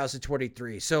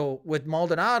 2023. So with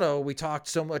Maldonado, we talked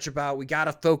so much about we got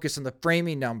to focus on the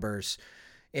framing numbers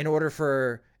in order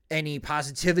for any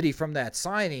positivity from that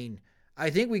signing. I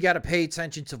think we got to pay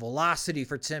attention to velocity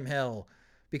for Tim Hill,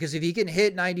 because if he can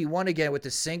hit 91 again with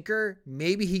the sinker,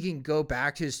 maybe he can go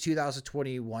back to his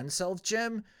 2021 self,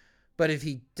 Jim. But if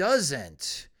he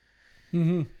doesn't,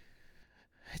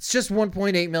 it's just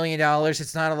 $1.8 million.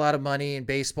 It's not a lot of money in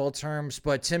baseball terms,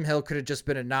 but Tim Hill could have just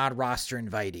been a non-roster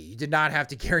invitee. You did not have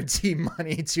to guarantee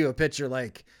money to a pitcher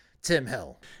like Tim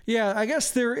Hill. Yeah, I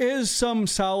guess there is some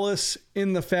solace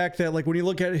in the fact that, like, when you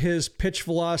look at his pitch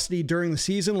velocity during the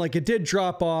season, like, it did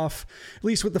drop off, at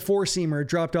least with the four-seamer, it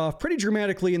dropped off pretty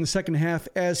dramatically in the second half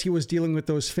as he was dealing with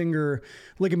those finger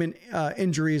ligament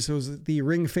injuries. It was the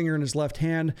ring finger in his left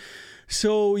hand.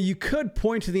 So you could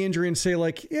point to the injury and say,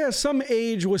 like, yeah, some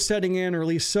age was setting in, or at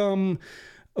least some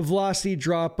velocity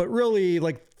drop, but really,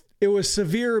 like, it was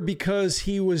severe because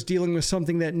he was dealing with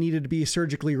something that needed to be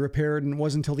surgically repaired, and it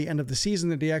wasn't until the end of the season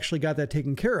that he actually got that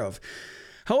taken care of.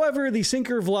 However, the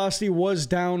sinker velocity was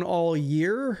down all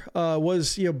year,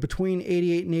 was, between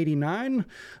 88 and 89.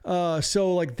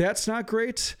 So, like, that's not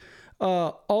great.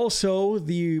 Also,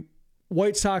 the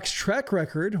White Sox track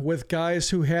record with guys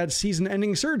who had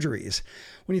season-ending surgeries.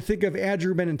 When you think of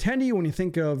Andrew Benintendi, when you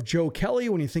think of Joe Kelly,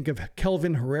 when you think of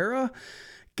Kelvin Herrera,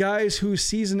 guys whose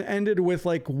season ended with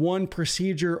like one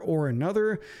procedure or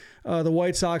another, the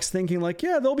White Sox thinking like,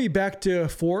 yeah, they'll be back to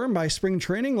form by spring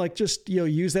training. Like, just,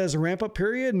 use that as a ramp up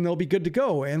period and they'll be good to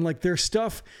go. And like, their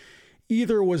stuff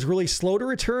either was really slow to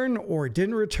return or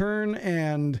didn't return.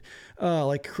 And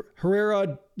like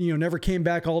Herrera, never came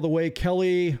back all the way.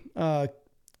 Kelly,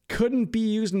 couldn't be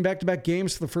used in back-to-back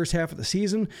games for the first half of the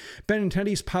season.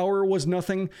 Benintendi's power was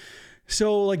nothing.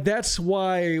 So like, that's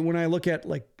why when I look at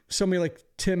like somebody like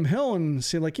Tim Hill and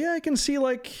say like, yeah, I can see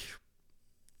like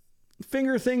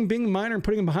finger thing being minor and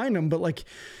putting him behind him. But like,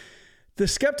 the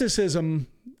skepticism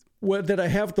that I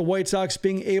have with the White Sox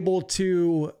being able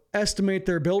to estimate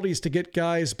their abilities to get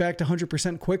guys back to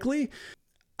 100% quickly,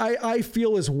 I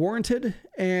feel is warranted.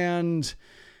 And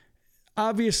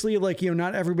obviously, like,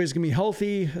 not everybody's going to be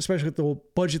healthy, especially with the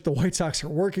budget the White Sox are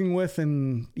working with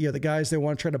and, the guys they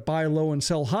want to try to buy low and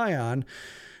sell high on.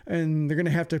 And they're going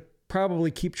to have to probably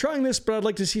keep trying this, but I'd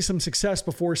like to see some success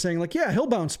before saying like, yeah, he'll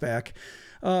bounce back.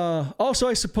 Also,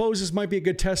 I suppose this might be a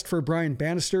good test for Brian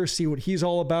Bannister, see what he's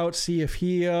all about, see if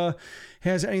he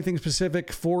has anything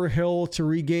specific for Hill to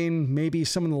regain maybe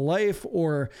some of the life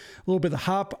or a little bit of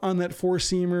hop on that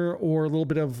four-seamer or a little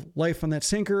bit of life on that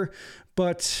sinker.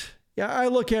 But yeah, I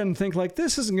look at it and think like,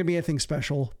 this isn't going to be anything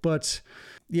special. But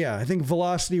yeah, I think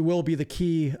velocity will be the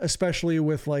key, especially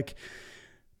with like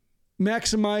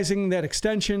maximizing that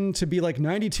extension to be like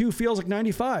 92 feels like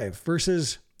 95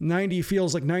 versus 90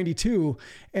 feels like 92,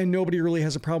 and nobody really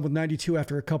has a problem with 92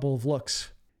 after a couple of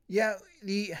looks. Yeah,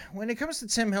 when it comes to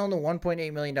Tim Hill and the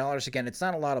 $1.8 million, again, it's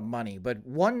not a lot of money, but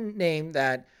one name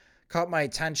that caught my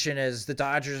attention as the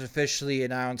Dodgers officially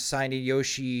announced signing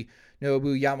Yoshinobu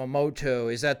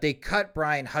Yamamoto is that they cut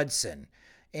Brian Hudson.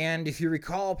 And if you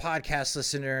recall, podcast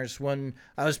listeners, when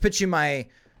I was pitching my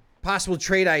possible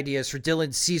trade ideas for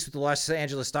Dylan Cease with the Los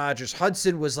Angeles Dodgers,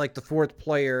 Hudson was like the fourth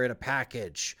player in a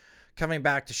package coming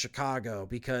back to Chicago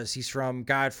because he's from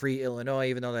Godfrey, Illinois,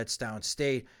 even though that's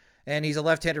downstate. And he's a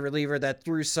left-handed reliever that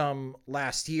threw some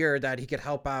last year that he could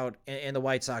help out in the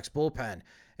White Sox bullpen.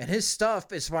 And his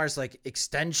stuff, as far as like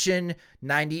extension,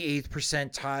 98th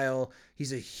percentile,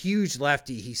 he's a huge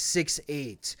lefty. He's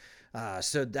 6'8".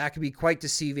 So that could be quite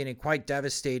deceiving and quite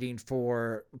devastating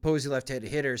for opposing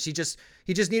left-handed hitters. He just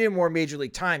needed more major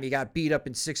league time. He got beat up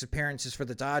in 6 appearances for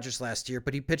the Dodgers last year,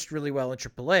 but he pitched really well in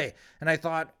AAA. And I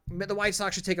thought the White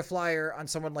Sox should take a flyer on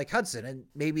someone like Hudson, and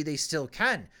maybe they still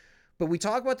can. But we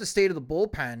talk about the state of the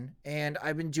bullpen, and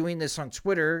I've been doing this on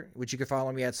Twitter, which you can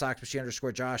follow me at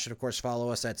SoxMachine_Josh, and of course follow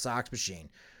us at SoxMachine,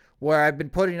 where I've been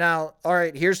putting out, all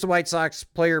right, here's the White Sox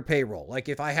player payroll. Like,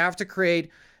 if I have to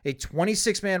create a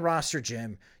 26-man roster,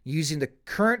 Jim, using the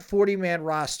current 40-man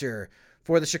roster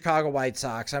for the Chicago White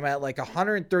Sox, I'm at like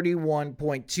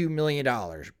 $131.2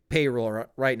 million payroll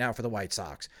right now for the White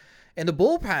Sox. And the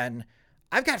bullpen,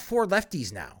 I've got 4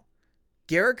 lefties now.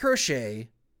 Garrett Crochet,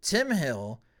 Tim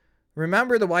Hill,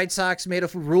 Remember, the White Sox made a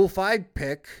Rule 5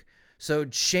 pick, so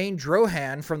Shane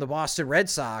Drohan from the Boston Red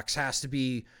Sox has to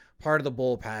be part of the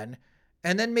bullpen.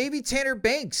 And then maybe Tanner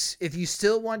Banks, if you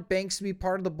still want Banks to be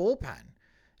part of the bullpen.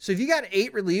 So if you got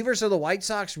 8 relievers, are the White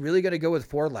Sox really going to go with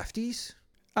 4 lefties?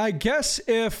 I guess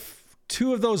if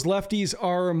 2 of those lefties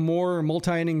are more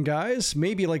multi-inning guys,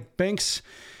 maybe like Banks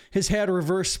has had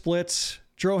reverse splits.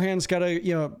 Drohan's got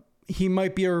he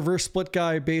might be a reverse split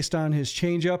guy based on his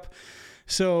changeup.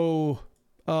 So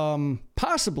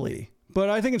possibly, but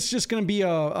I think it's just going to be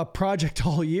a project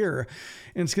all year.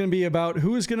 And it's going to be about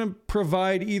who's going to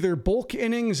provide either bulk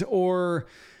innings or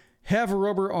have a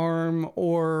rubber arm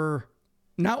or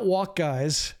not walk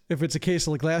guys. If it's a case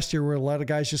like last year where a lot of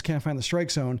guys just can't find the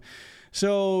strike zone.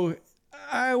 So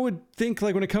I would think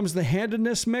like when it comes to the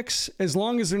handedness mix, as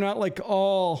long as they're not like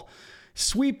all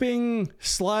sweeping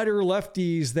slider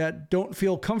lefties that don't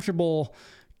feel comfortable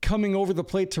coming over the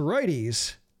plate to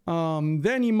righties,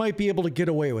 then you might be able to get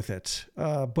away with it.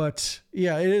 But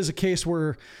yeah, it is a case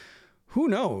where who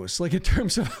knows, like in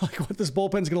terms of like what this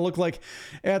bullpen is going to look like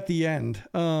at the end.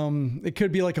 It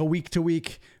could be like a week to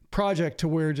week project to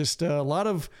where just a lot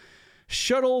of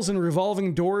shuttles and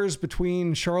revolving doors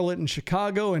between Charlotte and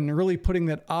Chicago and really putting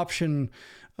that option,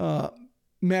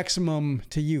 maximum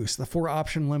to use, the 4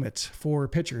 option limits for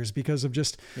pitchers because of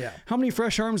just how many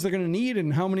fresh arms they're going to need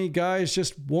and how many guys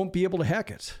just won't be able to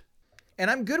hack it. And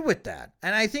I'm good with that.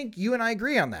 And I think you and I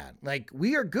agree on that. Like,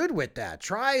 we are good with that.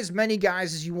 Try as many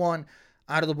guys as you want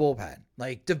out of the bullpen.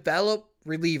 Like, develop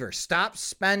relievers. Stop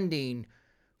spending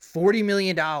 $40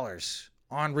 million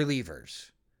on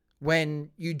relievers when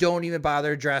you don't even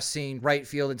bother addressing right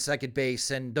field and second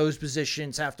base. And those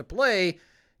positions have to play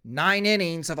 9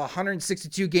 innings of a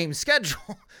 162 game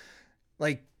schedule.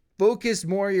 Like, focus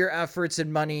more of your efforts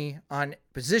and money on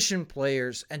position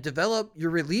players and develop your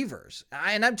relievers.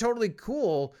 And I'm totally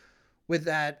cool with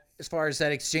that as far as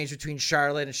that exchange between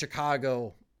Charlotte and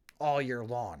Chicago all year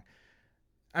long.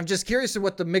 I'm just curious of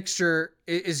what the mixture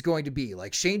is going to be.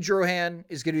 Like, Shane Drohan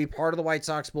is going to be part of the White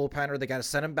Sox bullpen, or they got to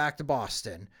send him back to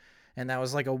Boston. And that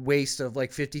was like a waste of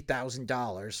like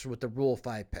 $50,000 with the Rule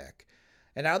 5 pick.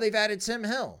 And now they've added Tim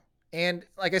Hill. And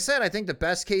like I said, I think the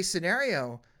best case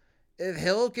scenario, if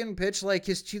Hill can pitch like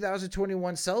his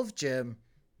 2021 self, Jim,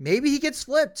 maybe he gets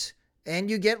flipped and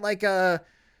you get like a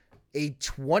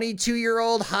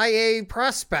 22-year-old high A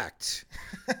prospect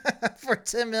for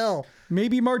Tim Hill.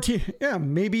 Maybe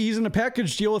maybe he's in a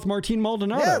package deal with Martin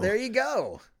Maldonado. Yeah, there you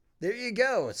go. There you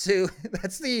go. So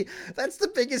that's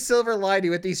the biggest silver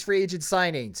lining with these free agent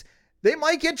signings. They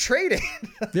might get traded.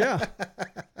 Yeah.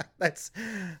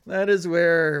 That is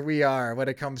where we are when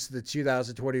it comes to the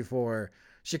 2024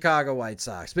 Chicago White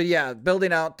Sox. But yeah,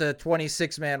 building out the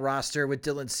 26-man roster with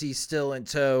Dylan Cease still in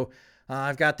tow.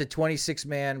 I've got the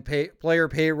 26-man player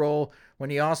payroll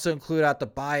when you also include out the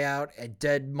buyout and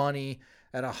dead money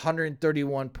at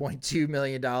 $131.2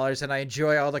 million. And I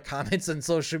enjoy all the comments on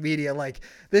social media like,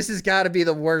 this has got to be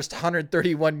the worst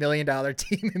 $131 million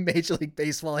team in Major League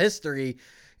Baseball history.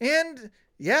 And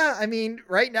yeah, I mean,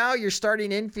 right now your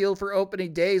starting infield for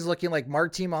opening day is looking like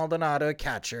Martin Maldonado at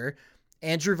catcher,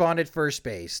 Andrew Vaughn at first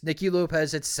base, Nicky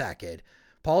Lopez at second,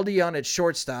 Paul DeJong at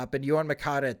shortstop, and Yohan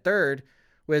Moncada at third,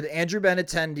 with Andrew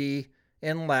Benintendi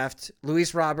in left,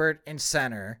 Luis Robert in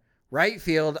center. Right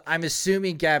field, I'm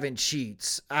assuming Gavin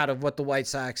Sheets out of what the White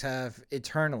Sox have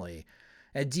internally.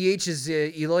 And DH is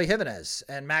Eloy Jimenez.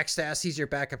 And Max Stassi's your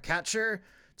backup catcher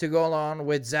to go along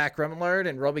with Zach Remillard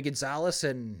and Roby Gonzalez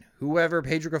and whoever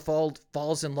Pedro Grifol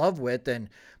falls in love with and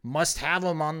must have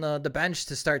him on the bench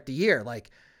to start the year.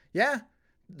 Like, yeah,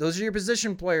 those are your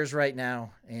position players right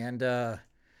now. And a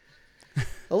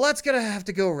lot's going to have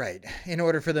to go right in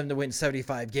order for them to win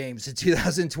 75 games in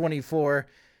 2024.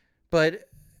 But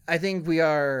I think we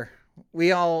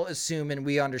all assume and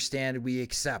we understand and we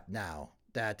accept now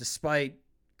that despite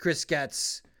Chris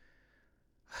Getz,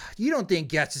 you don't think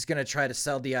Getz is going to try to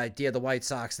sell the idea the White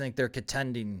Sox think they're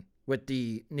contending with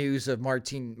the news of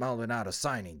Martin Maldonado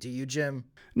signing. Do you, Jim?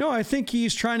 No, I think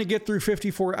he's trying to get through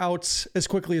 54 outs as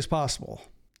quickly as possible.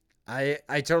 I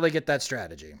totally get that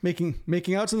strategy.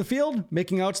 Making outs in the field,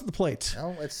 making outs at the plate.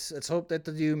 Well, let's hope that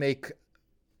they do make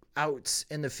outs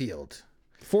in the field.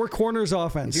 4 corners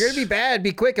offense. If you're going to be bad,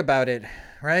 be quick about it,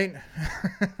 right?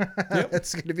 Yep.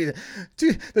 That's going to be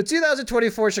the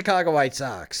 2024 Chicago White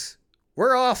Sox.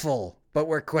 We're awful, but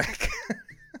we're quick.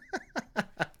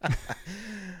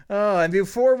 Oh, and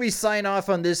before we sign off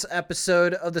on this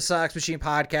episode of the Sox Machine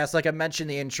podcast, like I mentioned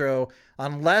in the intro,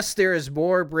 unless there is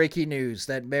more breaking news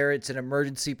that merits an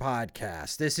emergency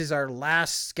podcast, this is our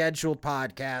last scheduled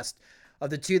podcast of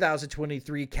the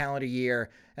 2023 calendar year.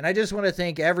 And I just want to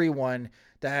thank everyone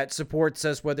that supports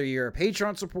us, whether you're a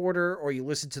Patreon supporter or you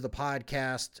listen to the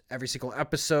podcast every single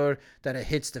episode that it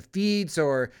hits the feeds,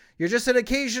 or you're just an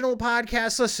occasional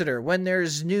podcast listener when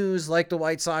there's news like the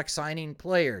White Sox signing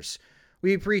players.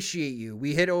 We appreciate you.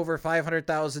 We hit over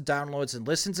 500,000 downloads and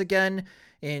listens again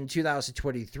in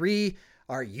 2023.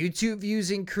 Our YouTube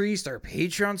views increased. Our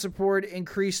Patreon support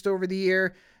increased over the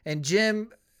year. And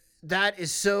Jim, that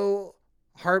is so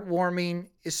heartwarming,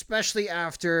 especially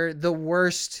after the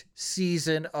worst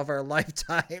season of our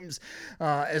lifetimes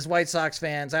as White Sox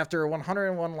fans, after a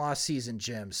 101 loss season,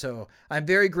 Jim. So I'm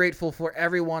very grateful for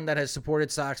everyone that has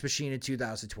supported Sox Machine in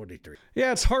 2023.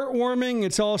 Yeah, it's heartwarming.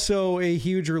 It's also a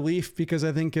huge relief, because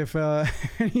I think if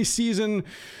any season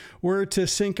were to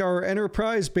sink our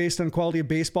enterprise based on quality of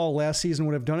baseball, last season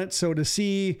would have done it. So to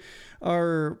see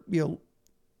our,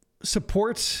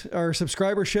 support, our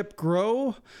subscribership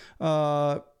grow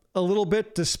a little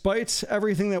bit despite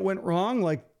everything that went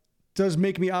wrong, does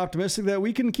make me optimistic that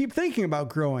we can keep thinking about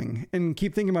growing and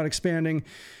keep thinking about expanding,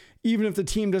 even if the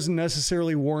team doesn't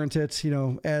necessarily warrant it.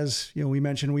 As we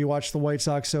mentioned, we watch the White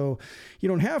Sox, so you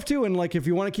don't have to. And if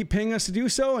you want to keep paying us to do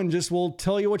so, and just we'll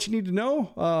tell you what you need to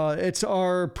know, it's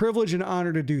our privilege and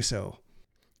honor to do so.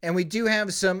 And we do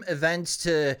have some events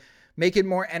to make it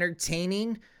more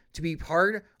entertaining to be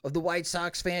part of the White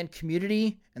Sox fan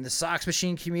community and the Sox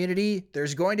Machine community.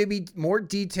 There's going to be more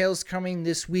details coming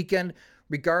this weekend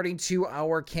regarding to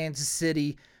our Kansas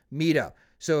City meetup.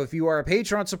 So if you are a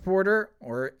Patreon supporter,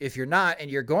 or if you're not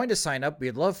and you're going to sign up,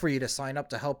 we'd love for you to sign up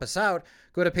to help us out.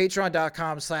 Go to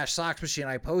patreon.com/Sox Machine.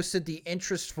 I posted the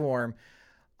interest form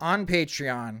on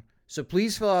Patreon, so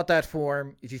please fill out that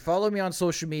form. If you follow me on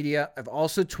social media, I've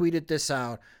also tweeted this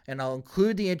out, and I'll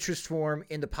include the interest form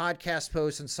in the podcast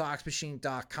post on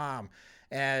SoxMachine.com,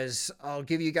 as I'll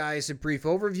give you guys a brief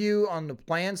overview on the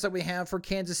plans that we have for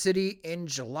Kansas City in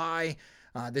July.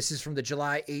 This is from the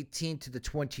July 18th to the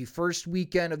 21st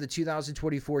weekend of the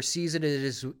 2024 season. It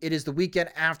is the weekend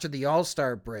after the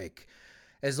All-Star break.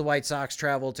 As the White Sox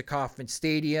travel to Kauffman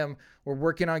Stadium, we're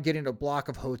working on getting a block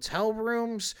of hotel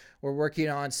rooms. We're working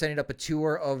on setting up a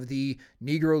tour of the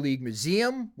Negro League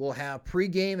Museum. We'll have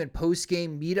pregame and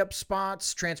postgame meetup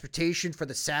spots, transportation for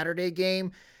the Saturday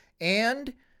game,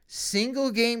 and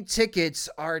single game tickets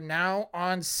are now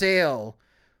on sale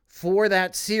for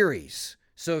that series.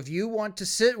 So if you want to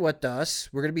sit with us,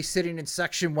 we're going to be sitting in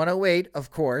section 108, of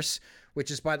course,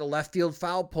 which is by the left field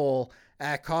foul pole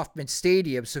at Kauffman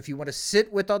Stadium. So if you want to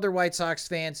sit with other White Sox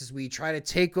fans as we try to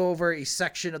take over a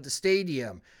section of the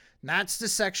stadium, that's the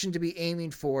section to be aiming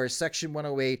for, section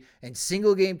 108, and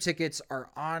single game tickets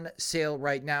are on sale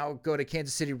right now. Go to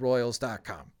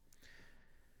kansascityroyals.com.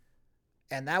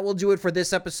 And that will do it for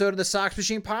this episode of the Sox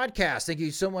Machine Podcast. Thank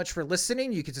you so much for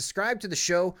listening. You can subscribe to the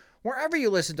show wherever you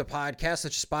listen to podcasts,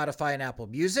 such as Spotify and Apple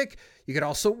Music. You can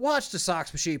also watch the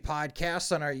Sox Machine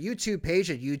Podcast on our YouTube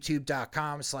page at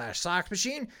youtube.com/Sox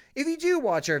Machine. If you do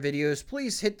watch our videos,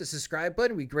 please hit the subscribe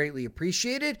button. We greatly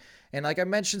appreciate it. And like I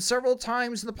mentioned several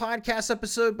times in the podcast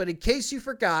episode, but in case you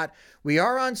forgot, we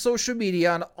are on social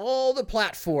media on all the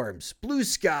platforms: Blue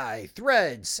Sky,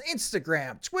 Threads,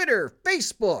 Instagram, Twitter,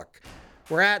 Facebook.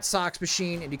 We're at Sox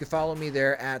Machine, and you can follow me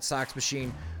there at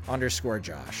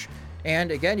SoxMachine_Josh.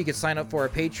 And again, you can sign up for our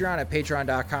Patreon at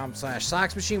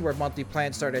patreon.com/Sox Machine, where monthly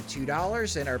plans start at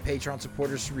 $2, and our Patreon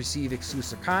supporters receive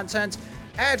exclusive content,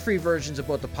 ad-free versions of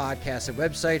both the podcast and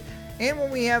website. And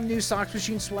when we have new Sox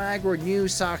Machine swag or new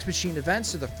Sox Machine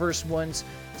events, they're the first ones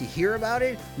to hear about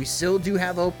it. We still do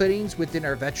have openings within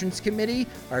our Veterans Committee.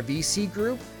 Our VC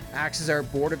group acts as our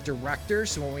board of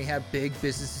directors, so when we have big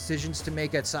business decisions to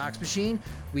make at Sox Machine,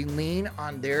 we lean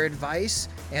on their advice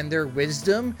and their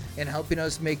wisdom in helping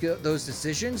us make those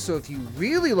decisions. So if you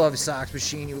really love Sox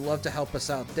Machine, you would love to help us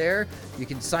out there, you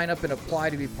can sign up and apply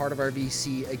to be part of our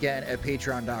VC, again, at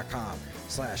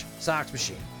patreon.com/Sox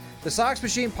Machine. The Sox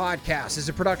Machine Podcast is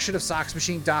a production of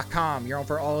SoxMachine.com, your home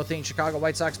for all things Chicago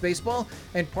White Sox baseball,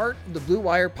 and part of the Blue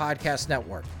Wire Podcast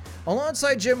Network.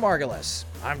 Alongside Jim Margulis,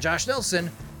 I'm Josh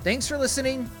Nelson. Thanks for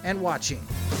listening and watching.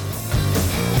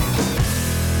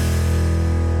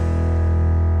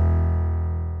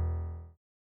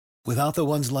 Without the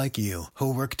ones like you,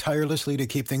 who work tirelessly to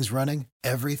keep things running,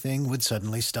 everything would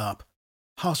suddenly stop.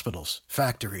 Hospitals,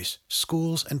 factories,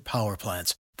 schools, and power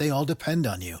plants, they all depend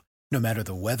on you. No matter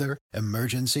the weather,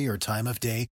 emergency, or time of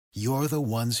day, you're the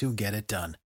ones who get it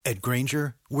done. At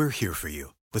Grainger, we're here for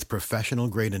you with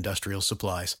professional-grade industrial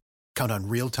supplies. Count on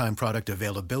real-time product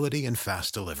availability and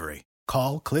fast delivery.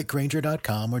 Call, click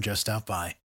Grainger.com, or just stop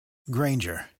by.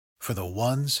 Grainger, for the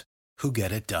ones who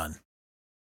get it done.